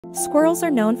Squirrels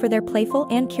are known for their playful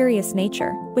and curious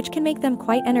nature, which can make them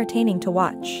quite entertaining to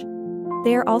watch.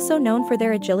 They are also known for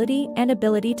their agility and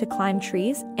ability to climb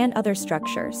trees and other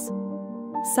structures.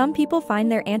 Some people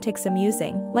find their antics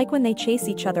amusing, like when they chase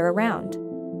each other around,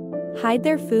 hide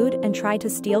their food, and try to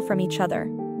steal from each other.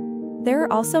 There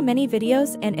are also many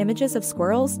videos and images of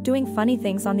squirrels doing funny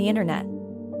things on the internet.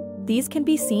 These can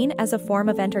be seen as a form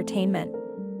of entertainment.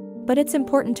 But it's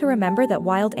important to remember that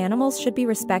wild animals should be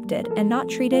respected and not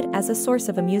treated as a source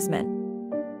of amusement.